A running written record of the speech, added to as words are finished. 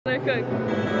They're cooked.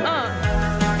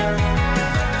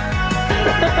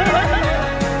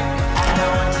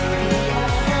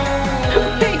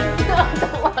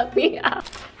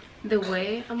 The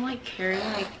way I'm like carrying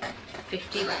like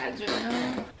 50 bags right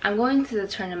now, I'm going to the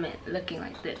tournament looking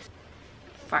like this.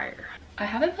 Fire. I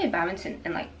haven't played badminton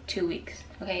in like 2 weeks.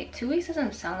 Okay, 2 weeks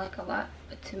doesn't sound like a lot,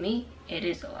 but to me, it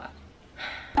is a lot.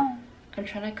 I'm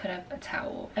trying to cut up a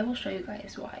towel. I will show you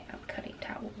guys why I'm cutting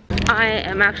towel. I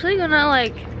am actually gonna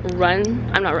like run.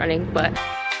 I'm not running, but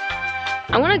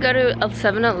I'm gonna go to a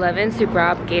 7-Eleven to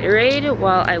grab Gatorade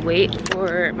while I wait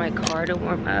for my car to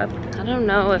warm up. I don't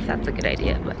know if that's a good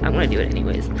idea, but I'm gonna do it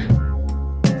anyways.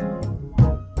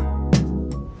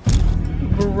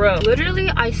 Bro, literally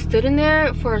I stood in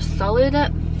there for a solid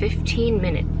 15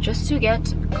 minutes just to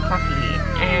get coffee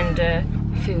and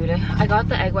food. I got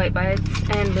the egg white bites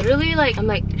and literally like I'm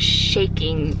like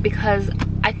shaking because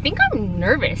I think I'm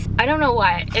nervous. I don't know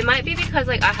why. It might be because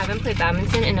like I haven't played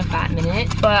badminton in a fat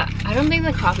minute, but I don't think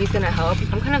the coffee's gonna help.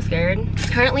 I'm kind of scared. It's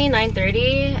currently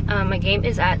 9:30. My game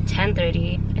is at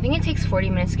 10:30. I think it takes 40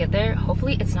 minutes to get there.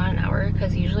 Hopefully it's not an hour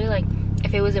because usually like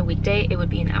if it was a weekday it would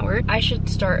be an hour. I should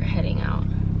start heading out.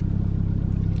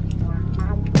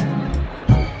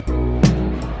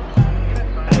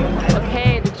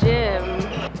 Okay, the gym.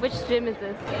 Which gym is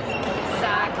this?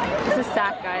 SAC. This is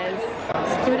SAC, guys.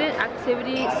 Student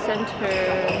Activity Center.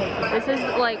 This is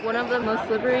like one of the most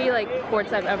slippery like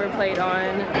courts I've ever played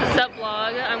on. Sup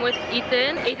vlog, I'm with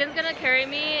Ethan. Ethan's gonna carry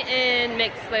me in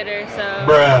mixed later, so.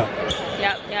 Bruh.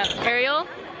 Yep. Ariel?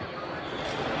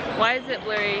 Why is it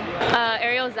blurry?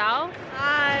 Ariel Zhao.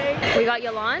 Hi. We got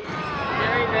Yolan.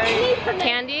 Very.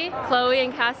 Candy, Chloe,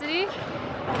 and Cassidy.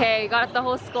 Okay, got the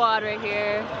whole squad right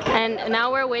here. And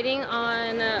now we're waiting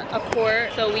on a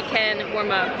court so we can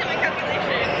warm up.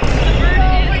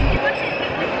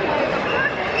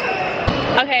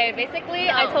 Okay, basically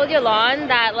I told Yolan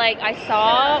that like I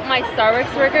saw my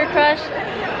Starbucks worker crush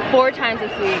 4 times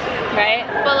this week, right?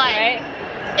 But like,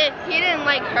 if he didn't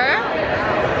like her,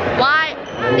 why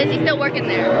is he still working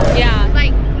there? Yeah.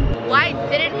 Like, why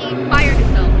didn't he fire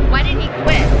himself? Why didn't he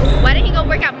quit? Why didn't he go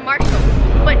work at Marshall?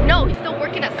 But no, he's still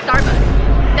working at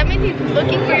Starbucks. That means he's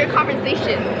looking for your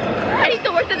conversation. And he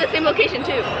still works at the same location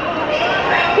too.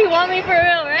 He want me for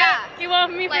real, right? Yeah. He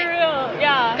want me like, for real,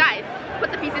 yeah. Guys, put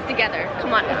the pieces together.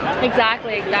 Come on.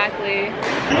 Exactly. Guys,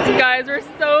 we're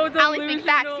so delusional. I'll speak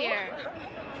facts here.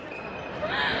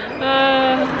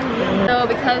 So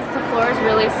because the floor is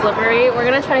really slippery, we're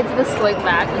gonna try to do the sling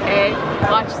back, okay?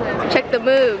 Watch this. Check the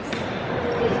moves.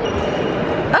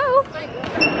 Oh!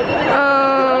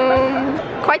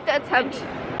 Quite the attempt.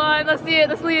 Come on, let's see it.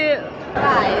 Guys,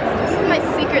 this is my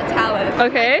secret talent.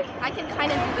 Okay. I can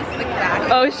kind of do the sling back.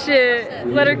 Oh shit.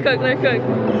 Let her cook.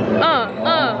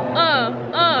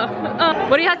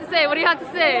 What do you have to say?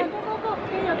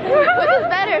 Who's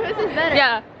better?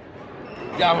 Yeah.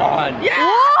 Come on. Yeah.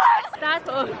 What?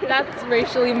 That's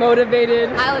racially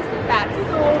motivated. I listen to facts.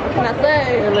 What can I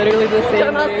say? They're literally the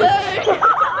same. What can I say?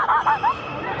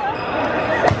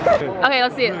 Okay,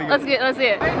 let's see it. Let's see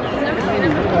it.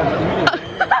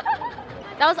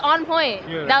 That was on point.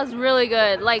 Yeah. That was really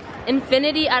good. Like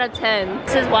infinity out of 10.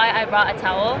 This is why I brought a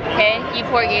towel. Okay, you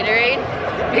pour Gatorade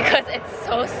because it's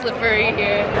so slippery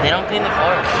here. They don't clean the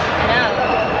floor. I know.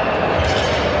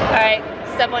 All right,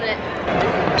 step on it.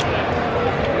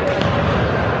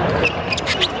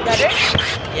 Better?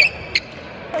 Yeah.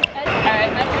 All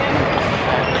right, better.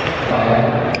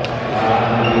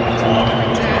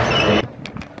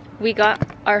 We got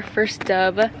our first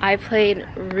dub. I played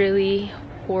really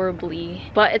horribly,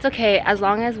 but it's okay as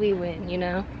long as we win, you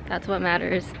know? That's what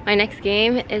matters. My next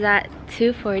game is at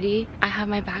 2:40. I have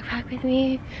my backpack with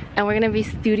me and we're gonna be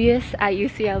studious at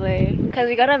UCLA because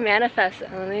we gotta manifest,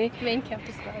 Emily. Main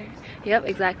campus vibes. Yep,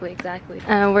 exactly.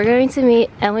 We're going to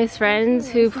meet Emily's friends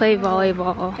who play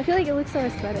volleyball. I feel like it looks so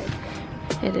aesthetic.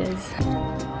 It is.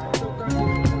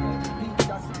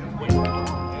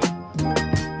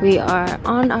 We are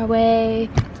on our way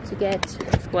to get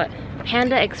what?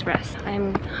 Panda Express.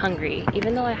 I'm hungry.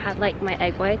 Even though I had like my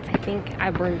egg whites, I think I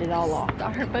burned it all off.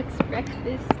 Starbucks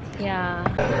breakfast. Yeah.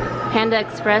 Panda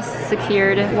Express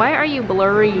secured. Why are you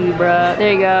blurry, bruh?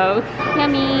 There you go.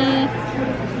 Yummy.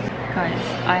 Guys,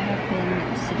 I have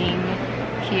been sitting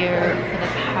here for the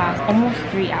past almost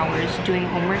 3 hours doing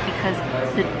homework because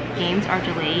the games are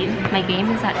delayed. My game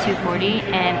is at 2:40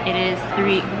 and it is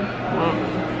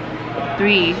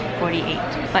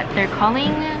 3:48. But they're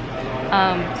calling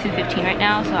 2:15 right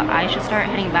now, so I should start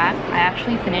heading back. I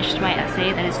actually finished my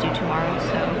essay that is due tomorrow,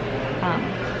 so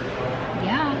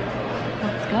yeah,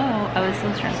 let's go. I was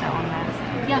so stressed out on that. So,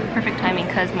 yeah, perfect timing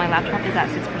because my laptop is at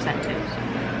 6% too. So.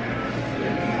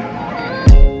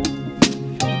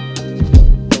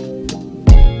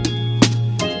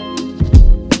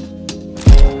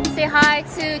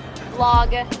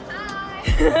 vlog. Hi.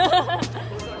 Yeah,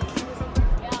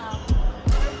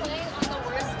 we're playing on the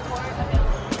worst court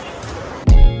available.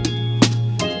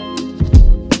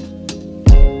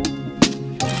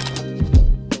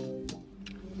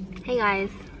 Hey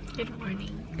guys. Good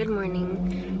morning. Good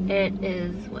morning. It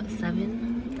is what,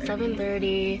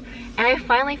 7:30, and I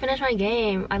finally finished my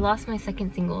game. I lost my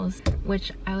second singles,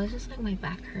 which I was just like, my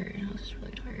back hurt and I was just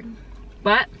really tired.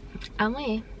 But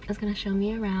Emily is gonna show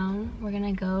me around. We're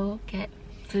gonna go get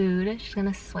food. She's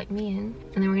gonna swipe me in,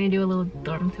 and then we're gonna do a little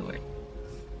dorm tour.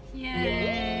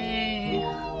 Yay!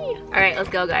 All right, let's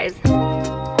go, guys.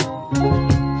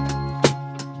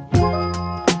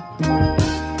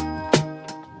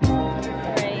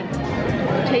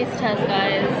 Taste test,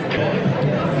 guys.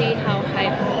 See how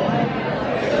hype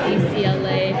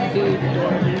UCLA food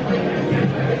dorm is.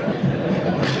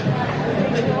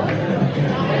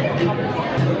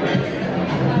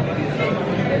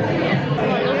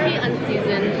 It'll be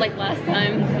unseasoned like last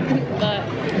time, but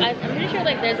I'm pretty sure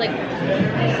like there's like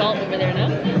salt over there, no?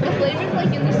 The flavor's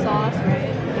like in the sauce,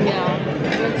 right? Yeah.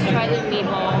 Let's try the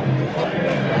meatball.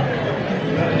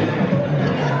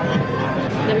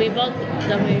 The meatball's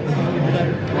definitely good.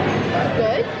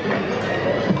 Good?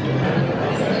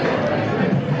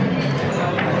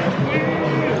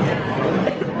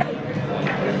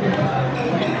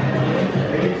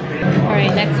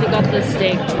 Alright, next we got the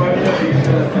steak.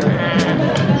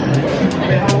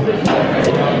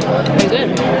 Very good.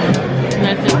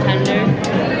 Nice and tender.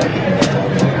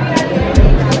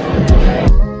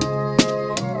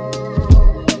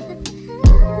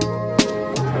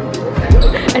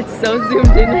 It's so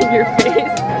zoomed in at your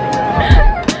face.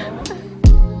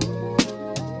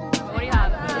 What do you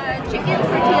have? Chicken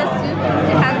tortilla soup.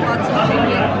 It has lots of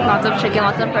chicken. Lots of chicken,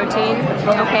 lots of protein.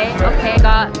 Okay, I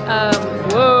got,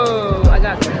 whoa, I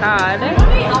got cod.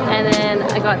 And then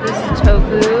I got this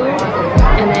tofu.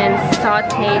 And then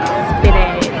sauteed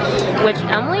spinach, which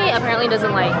Emily apparently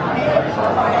doesn't like.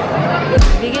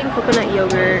 Vegan coconut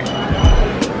yogurt.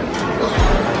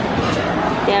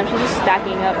 Damn, she's just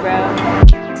stacking up, bro.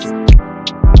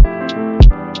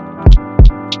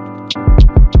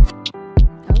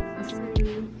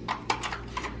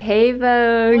 Hey,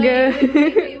 Vogue.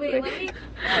 Wait, let me...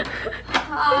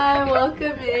 Hi,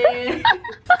 welcome in.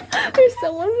 There's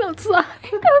someone outside.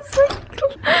 I was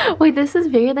like, wait, this is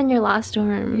bigger than your last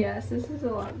dorm. Yes, this is a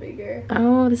lot bigger.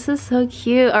 Oh, this is so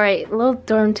cute. All right, little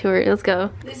dorm tour. Let's go.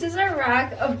 This is our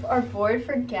rack of our board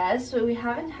for guests, but we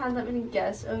haven't had that many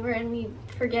guests over, and we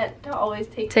forget to always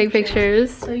take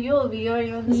pictures. So you'll be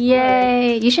going on this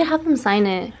Yay! You should have them sign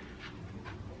it.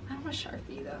 I don't have a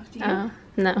Sharpie though. Do you? Oh,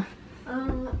 no.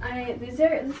 This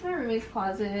is my roommate's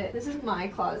closet. This is my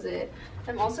closet.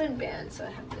 I'm also in band, so I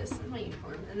have this in my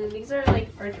uniform. And then these are like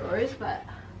our drawers, but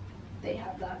they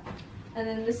have that. And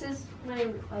then this is my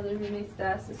other roommate's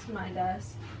desk. This is my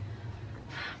desk.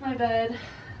 My bed.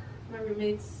 My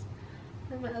roommates.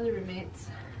 And my other roommates.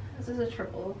 This is a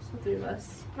triple, so 3 of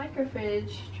us. Micro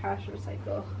fridge, trash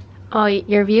recycle. Oh,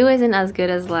 your view isn't as good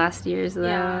as last year's though.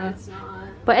 Yeah, it's not.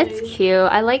 But it's cute.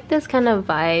 I like this kind of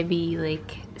vibey,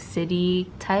 like city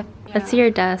type. Yeah. Let's see your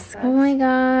desk. Oh my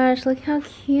gosh, look how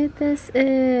cute this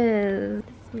is.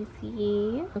 Let me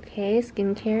see. Okay,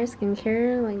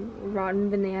 skincare, like rotten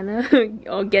banana.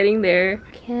 Oh, getting there.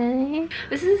 Okay.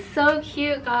 This is so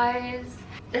cute, guys.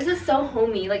 This is so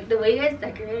homey. Like the way you guys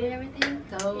decorated everything.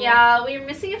 So yeah, we were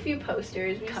missing a few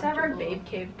posters. We used to have our Babe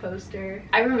Cave poster.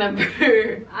 I remember.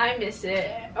 I miss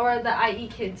it. Or the IE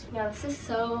Kids. Yeah, this is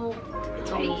so. It's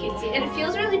very cutesy. And it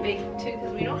feels really big too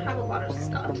because we don't have a lot of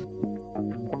stuff.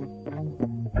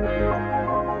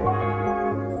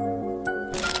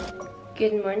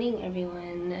 Good morning,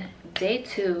 everyone. Day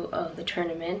 2 of the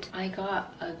tournament. I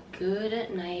got a good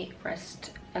night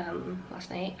rest last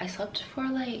night. I slept for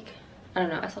like, I don't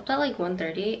know, I slept at like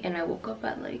 1:30 and I woke up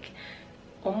at like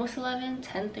almost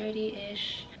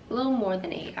 10:30-ish. A little more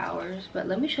than 8 hours. But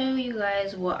let me show you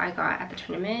guys what I got at the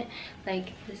tournament.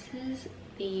 Like, this is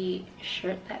the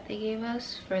shirt that they gave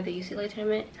us for the UCLA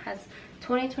tournament. It has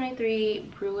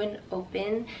 2023 Bruin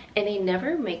Open, and they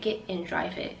never make it in dry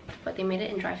fit, but they made it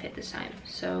in dry fit this time.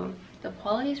 So the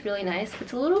quality is really nice.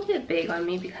 It's a little bit big on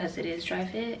me because it is dry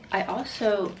fit. I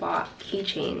also bought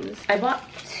keychains. I bought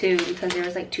 2 because there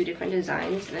was like 2 different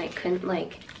designs and I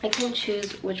couldn't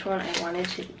choose which one I wanted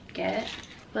to get.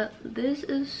 But this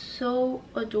is so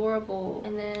adorable.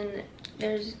 And then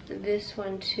there's this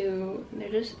one too. They're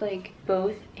just like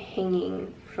both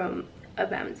hanging from a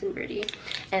badminton birdie.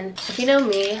 And if you know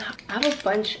me, I have a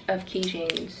bunch of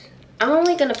keychains. I'm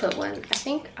only gonna put one. I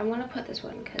think I'm gonna put this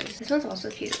one because this one's also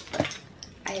cute. But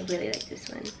I really like this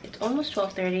one. It's almost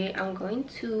 12:30. I'm going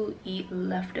to eat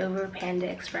leftover Panda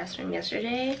Express from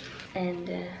yesterday,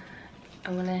 and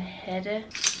I'm gonna head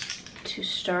to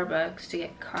Starbucks to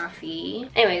get coffee.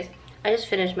 Anyways, I just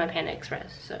finished my Panda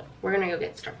Express, so we're gonna go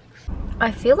get Starbucks.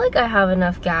 I feel like I have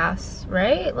enough gas,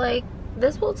 right? Like,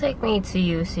 this will take me to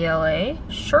UCLA,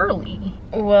 surely.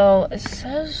 Well, it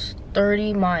says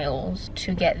 30 miles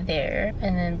to get there,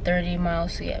 and then 30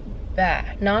 miles to get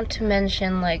back. Not to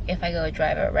mention, like, if I go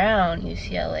drive around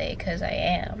UCLA, because I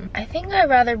am. I think I'd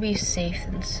rather be safe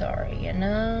than sorry, you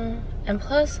know? And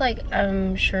plus, like,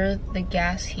 I'm sure the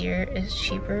gas here is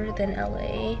cheaper than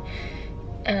LA.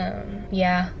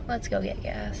 Yeah, let's go get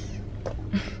gas.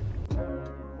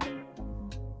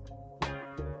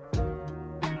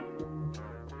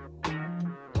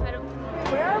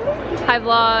 Hi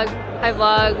vlog, hi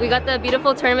vlog. We got the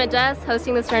beautiful tournament dress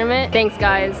hosting this tournament. Thanks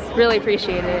guys, really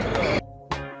appreciate it.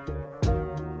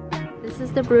 This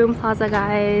is the Broome Plaza,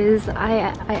 guys.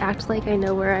 I act like I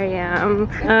know where I am.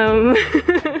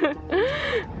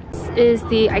 This is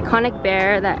the iconic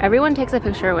bear that everyone takes a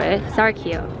picture with. So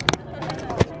cute.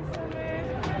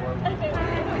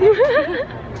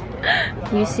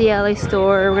 UCLA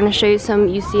store. We're gonna show you some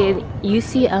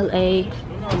UCLA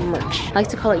merch. I like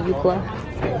to call it UCLA.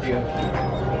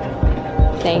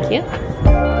 Thank you.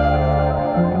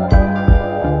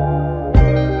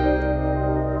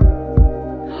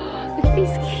 Look at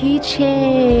these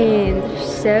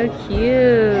keychains. They're so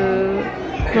cute.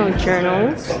 Little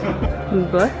journals,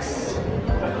 books,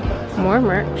 more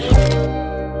merch.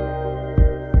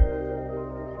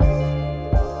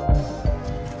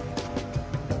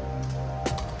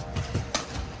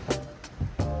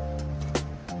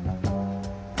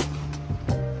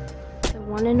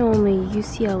 One and only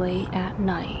UCLA at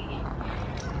night,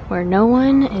 where no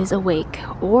one is awake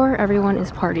or everyone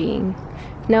is partying.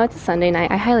 No, it's a Sunday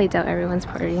night. I highly doubt everyone's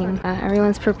partying.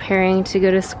 Everyone's preparing to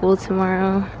go to school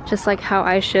tomorrow, just like how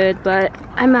I should, but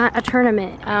I'm at a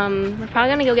tournament. We're probably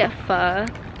gonna go get pho,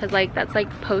 because like that's like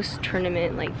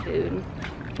post-tournament like food.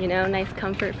 You know, nice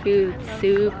comfort food,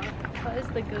 soup. Pho is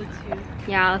the go-to.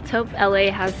 Yeah, let's hope LA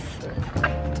has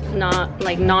not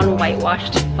like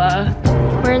non-whitewashed pho.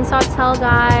 We're in Sawtell,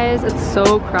 guys. It's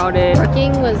so crowded.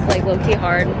 Parking was like low-key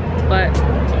hard, but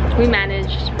we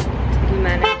managed. We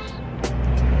managed.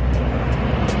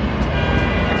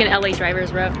 Like an LA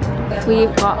driver's rep. We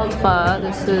got pho.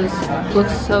 This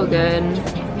looks so good.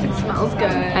 It smells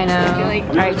good. I know.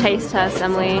 Alright, taste test,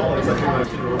 Emily.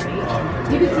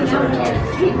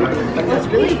 It's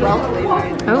really well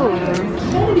flavored. Oh.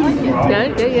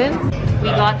 Good, good, good. We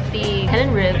got the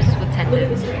tendon ribs with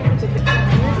tendons.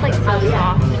 It's like so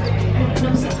soft.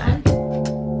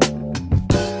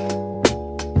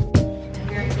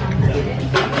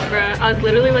 Bruh, I was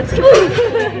literally let's